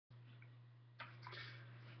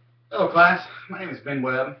Hello class, my name is Ben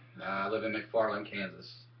Webb. I live in McFarland, Kansas.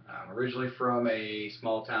 I'm originally from a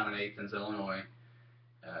small town in Athens, Illinois.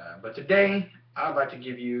 But today I'd like to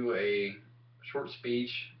give you a short speech,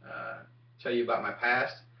 tell you about my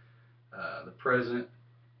past, the present,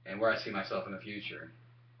 and where I see myself in the future.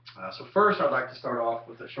 So first I'd like to start off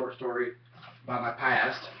with a short story about my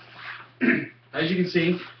past. As you can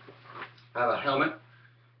see, I have a helmet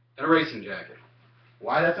and a racing jacket.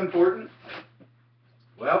 Why that's important?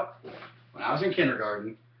 Well, when I was in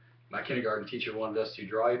kindergarten, my kindergarten teacher wanted us to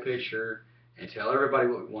draw a picture and tell everybody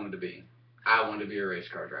what we wanted to be. I wanted to be a race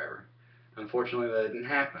car driver. Unfortunately, that didn't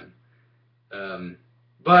happen.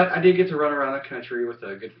 But I did get to run around the country with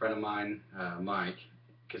a good friend of mine, Mike,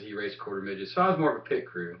 because he raced quarter midgets. So I was more of a pit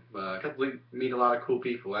crew. I got to meet a lot of cool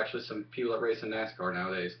people, actually some people that race in NASCAR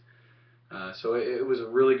nowadays. So it was a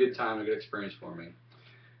really good time, a good experience for me.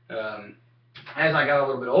 As I got a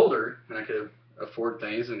little bit older and I could afford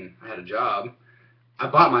things and I had a job, I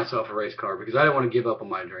bought myself a race car because I didn't want to give up on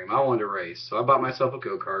my dream. I wanted to race. So I bought myself a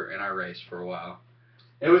go-kart and I raced for a while.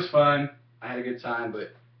 It was fun. I had a good time,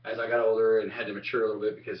 but as I got older and had to mature a little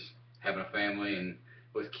bit because having a family and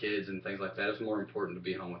with kids and things like that, it was more important to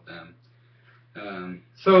be home with them.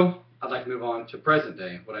 So I'd like to move on to present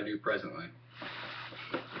day, what I do presently.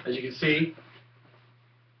 As you can see,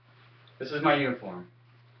 this is my uniform.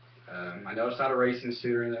 I know it's not a racing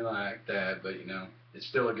suit or anything like that, but you know, it's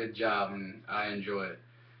still a good job and I enjoy it.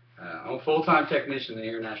 I'm a full-time technician in the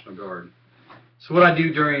Air National Guard. So what I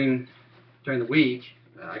do during the week,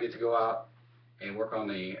 I get to go out and work on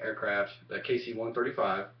the aircraft, the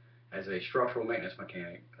KC-135, as a structural maintenance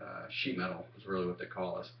mechanic. Sheet metal is really what they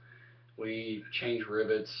call us. We change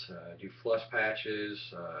rivets, do flush patches,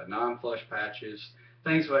 non-flush patches,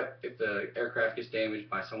 things like if the aircraft gets damaged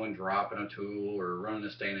by someone dropping a tool or running a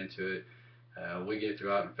stain into it, we get to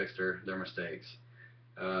go out and fix their mistakes.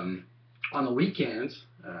 On the weekends,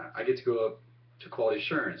 I get to go up to quality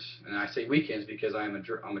assurance, and I say weekends because I'm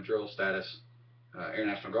a drill status Air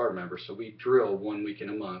National Guard member, so we drill 1 week in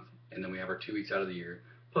a month, and then we have our 2 weeks out of the year,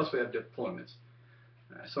 plus we have deployments.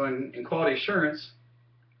 So in quality assurance,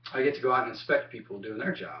 I get to go out and inspect people doing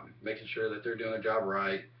their job, making sure that they're doing their job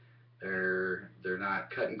right, they're not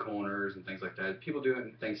cutting corners and things like that, people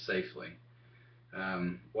doing things safely.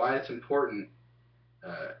 Why it's important,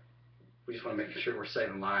 we just want to make sure we're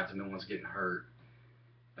saving lives and no one's getting hurt.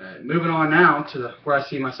 Moving on now to where I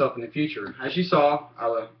see myself in the future. As you saw,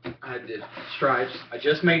 I did stripes. I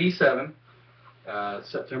just made E7,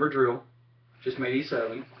 September drill, just made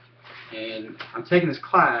E7, and I'm taking this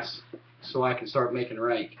class so I can start making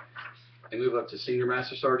rank and move up to Senior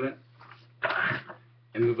Master Sergeant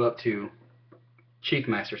and move up to Chief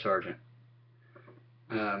Master Sergeant.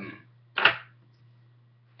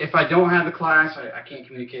 If I don't have the class, I can't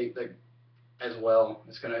communicate as well.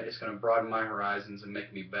 It's gonna broaden my horizons and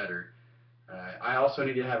make me better. I also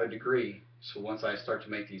need to have a degree, so once I start to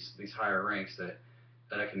make these higher ranks, that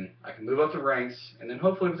I can move up the ranks, and then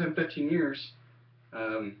hopefully within 15 years,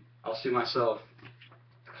 I'll see myself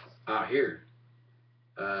out here.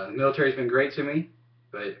 The military's been great to me,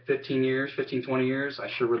 but 15 years, 20 years, I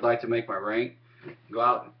sure would like to make my rank, go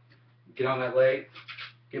out, get on that lake,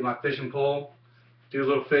 get my fishing pole, do a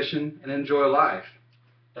little fishing, and enjoy life.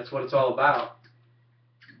 That's what it's all about.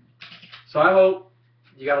 So I hope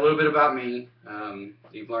you got a little bit about me.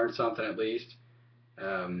 You've learned something at least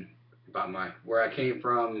about where I came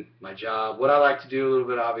from, my job, what I like to do a little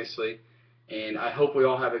bit, obviously. And I hope we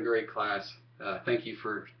all have a great class. Thank you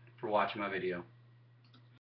for watching my video.